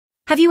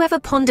Have you ever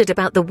pondered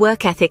about the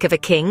work ethic of a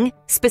king,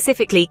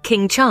 specifically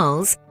King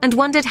Charles, and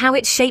wondered how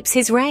it shapes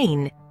his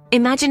reign?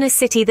 Imagine a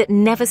city that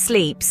never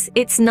sleeps,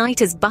 its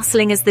night as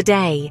bustling as the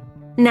day.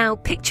 Now,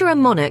 picture a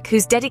monarch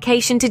whose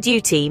dedication to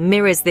duty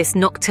mirrors this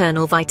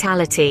nocturnal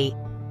vitality.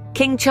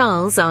 King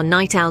Charles, our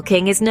night owl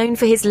king, is known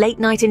for his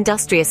late-night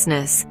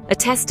industriousness, a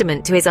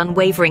testament to his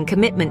unwavering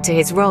commitment to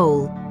his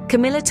role.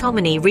 Camilla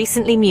Tominey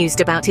recently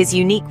mused about his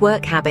unique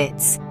work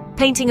habits,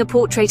 painting a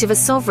portrait of a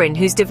sovereign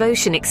whose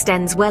devotion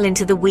extends well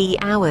into the wee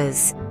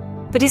hours.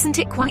 But isn't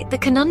it quite the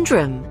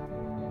conundrum?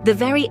 The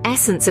very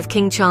essence of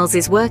King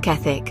Charles's work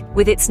ethic,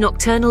 with its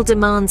nocturnal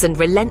demands and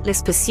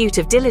relentless pursuit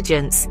of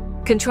diligence,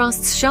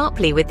 contrasts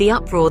sharply with the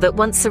uproar that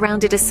once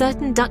surrounded a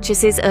certain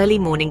duchess's early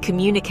morning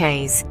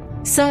communiqués.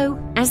 So,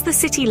 as the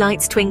city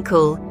lights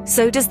twinkle,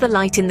 so does the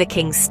light in the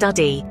king's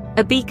study,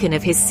 a beacon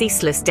of his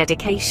ceaseless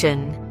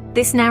dedication.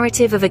 This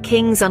narrative of a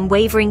king's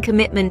unwavering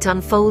commitment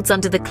unfolds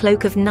under the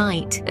cloak of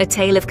night, a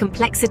tale of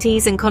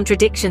complexities and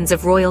contradictions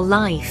of royal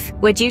life,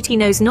 where duty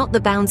knows not the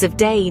bounds of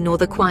day nor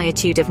the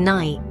quietude of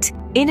night.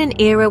 In an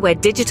era where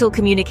digital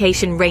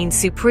communication reigns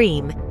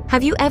supreme,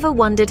 have you ever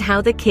wondered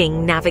how the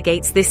king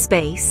navigates this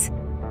space?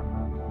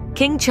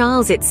 King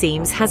Charles, it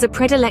seems, has a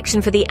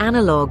predilection for the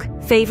analog,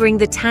 favoring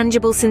the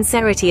tangible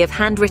sincerity of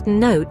handwritten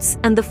notes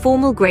and the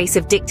formal grace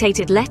of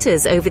dictated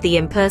letters over the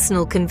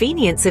impersonal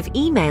convenience of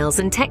emails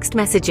and text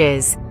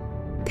messages.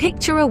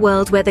 Picture a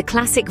world where the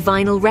classic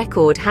vinyl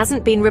record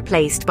hasn't been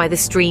replaced by the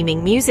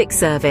streaming music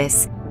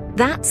service.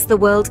 That's the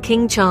world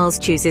King Charles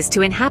chooses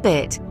to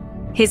inhabit.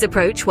 His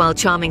approach, while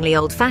charmingly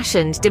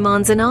old-fashioned,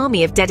 demands an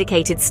army of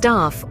dedicated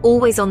staff,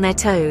 always on their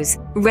toes,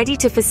 ready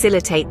to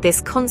facilitate this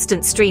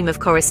constant stream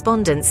of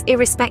correspondence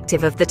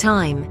irrespective of the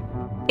time.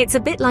 It's a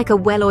bit like a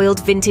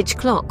well-oiled vintage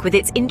clock with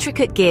its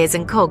intricate gears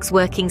and cogs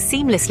working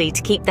seamlessly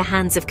to keep the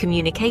hands of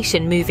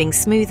communication moving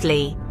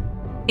smoothly.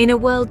 In a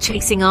world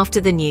chasing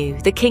after the new,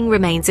 the king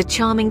remains a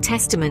charming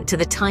testament to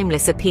the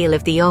timeless appeal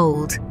of the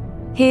old.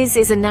 His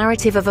is a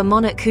narrative of a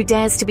monarch who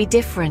dares to be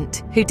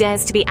different, who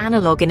dares to be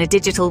analog in a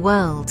digital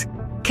world.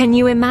 Can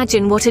you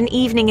imagine what an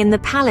evening in the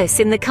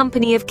palace in the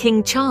company of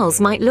King Charles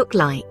might look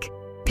like?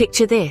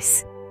 Picture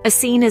this, a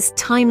scene as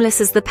timeless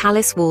as the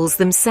palace walls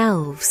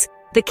themselves.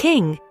 The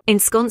king,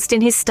 ensconced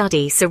in his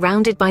study,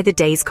 surrounded by the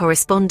day's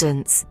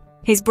correspondence,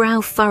 his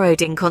brow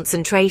furrowed in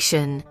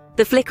concentration,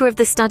 the flicker of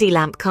the study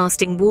lamp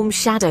casting warm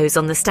shadows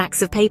on the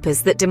stacks of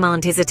papers that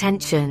demand his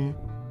attention.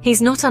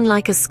 He's not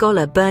unlike a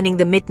scholar burning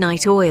the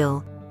midnight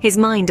oil, his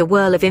mind a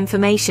whirl of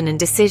information and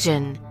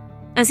decision.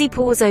 As he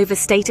pores over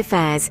state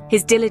affairs,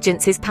 his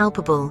diligence is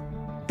palpable.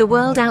 The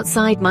world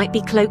outside might be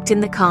cloaked in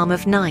the calm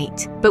of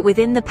night, but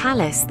within the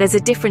palace there's a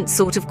different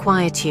sort of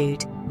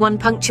quietude, one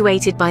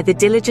punctuated by the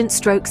diligent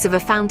strokes of a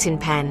fountain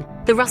pen,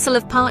 the rustle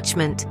of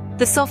parchment,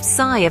 the soft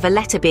sigh of a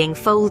letter being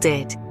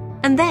folded.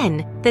 And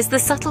then there's the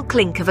subtle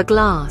clink of a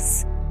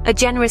glass, a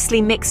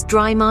generously mixed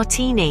dry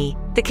martini,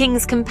 the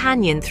king's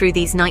companion through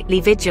these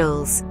nightly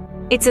vigils.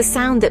 It's a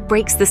sound that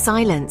breaks the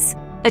silence,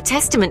 a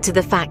testament to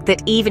the fact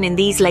that even in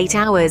these late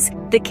hours,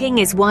 the king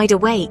is wide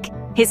awake,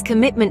 his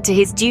commitment to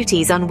his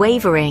duties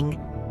unwavering.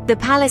 The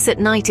palace at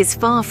night is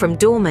far from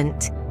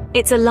dormant.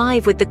 It's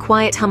alive with the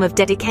quiet hum of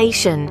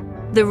dedication,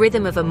 the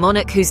rhythm of a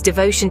monarch whose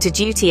devotion to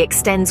duty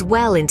extends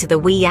well into the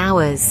wee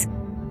hours.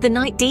 The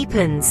night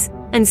deepens,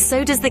 and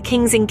so does the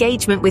king's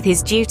engagement with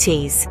his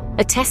duties,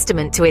 a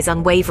testament to his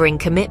unwavering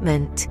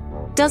commitment.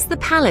 Does the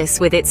palace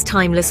with its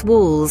timeless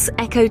walls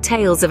echo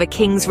tales of a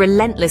king's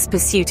relentless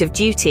pursuit of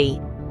duty?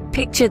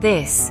 Picture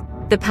this,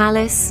 the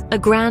palace, a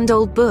grand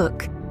old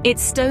book,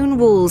 its stone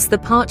walls the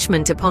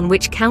parchment upon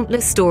which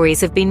countless stories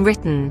have been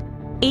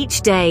written. Each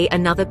day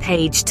another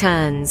page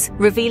turns,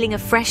 revealing a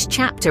fresh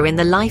chapter in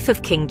the life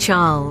of King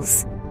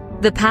Charles.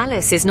 The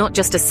palace is not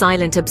just a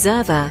silent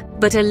observer,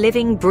 but a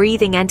living,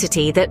 breathing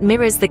entity that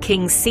mirrors the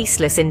king's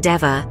ceaseless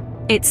endeavor.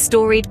 Its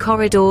storied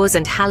corridors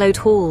and hallowed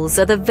halls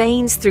are the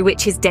veins through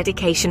which his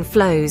dedication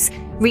flows,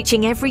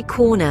 reaching every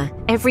corner,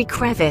 every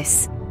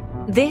crevice.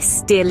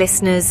 This, dear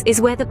listeners,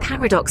 is where the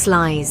paradox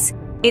lies.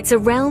 It's a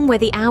realm where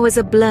the hours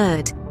are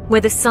blurred,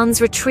 where the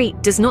sun's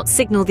retreat does not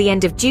signal the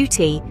end of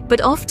duty,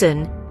 but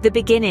often the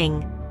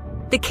beginning.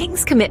 The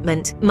king's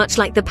commitment, much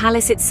like the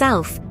palace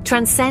itself,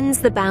 transcends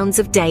the bounds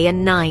of day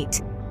and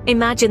night.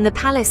 Imagine the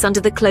palace under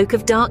the cloak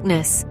of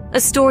darkness, a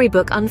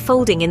storybook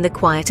unfolding in the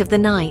quiet of the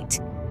night.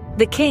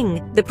 The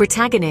king, the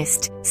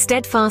protagonist,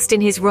 steadfast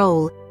in his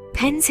role,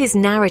 pens his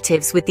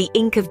narratives with the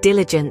ink of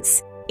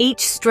diligence,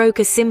 each stroke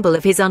a symbol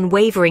of his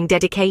unwavering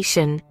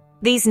dedication.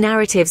 These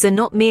narratives are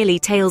not merely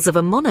tales of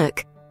a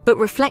monarch, but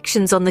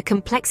reflections on the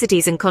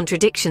complexities and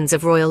contradictions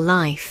of royal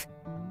life.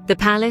 The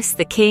palace,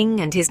 the king,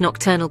 and his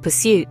nocturnal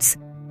pursuits,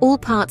 all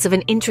parts of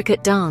an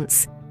intricate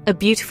dance, a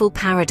beautiful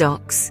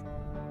paradox.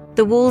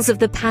 The walls of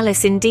the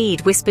palace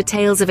indeed whisper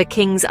tales of a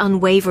king's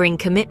unwavering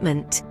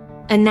commitment,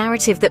 a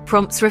narrative that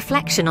prompts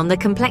reflection on the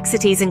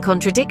complexities and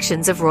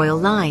contradictions of royal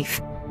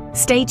life.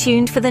 Stay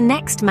tuned for the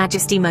next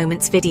Majesty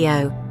Moments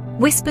video.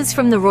 Whispers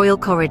from the Royal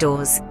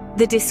Corridors,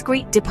 the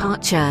discreet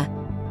departure.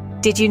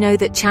 Did you know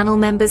that channel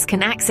members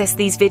can access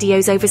these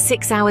videos over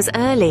 6 hours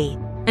early?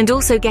 and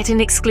also get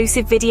an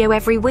exclusive video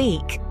every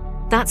week.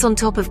 That's on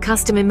top of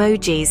custom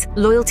emojis,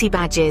 loyalty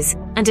badges,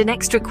 and an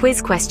extra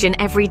quiz question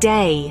every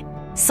day.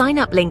 Sign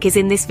up link is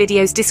in this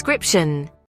video's description.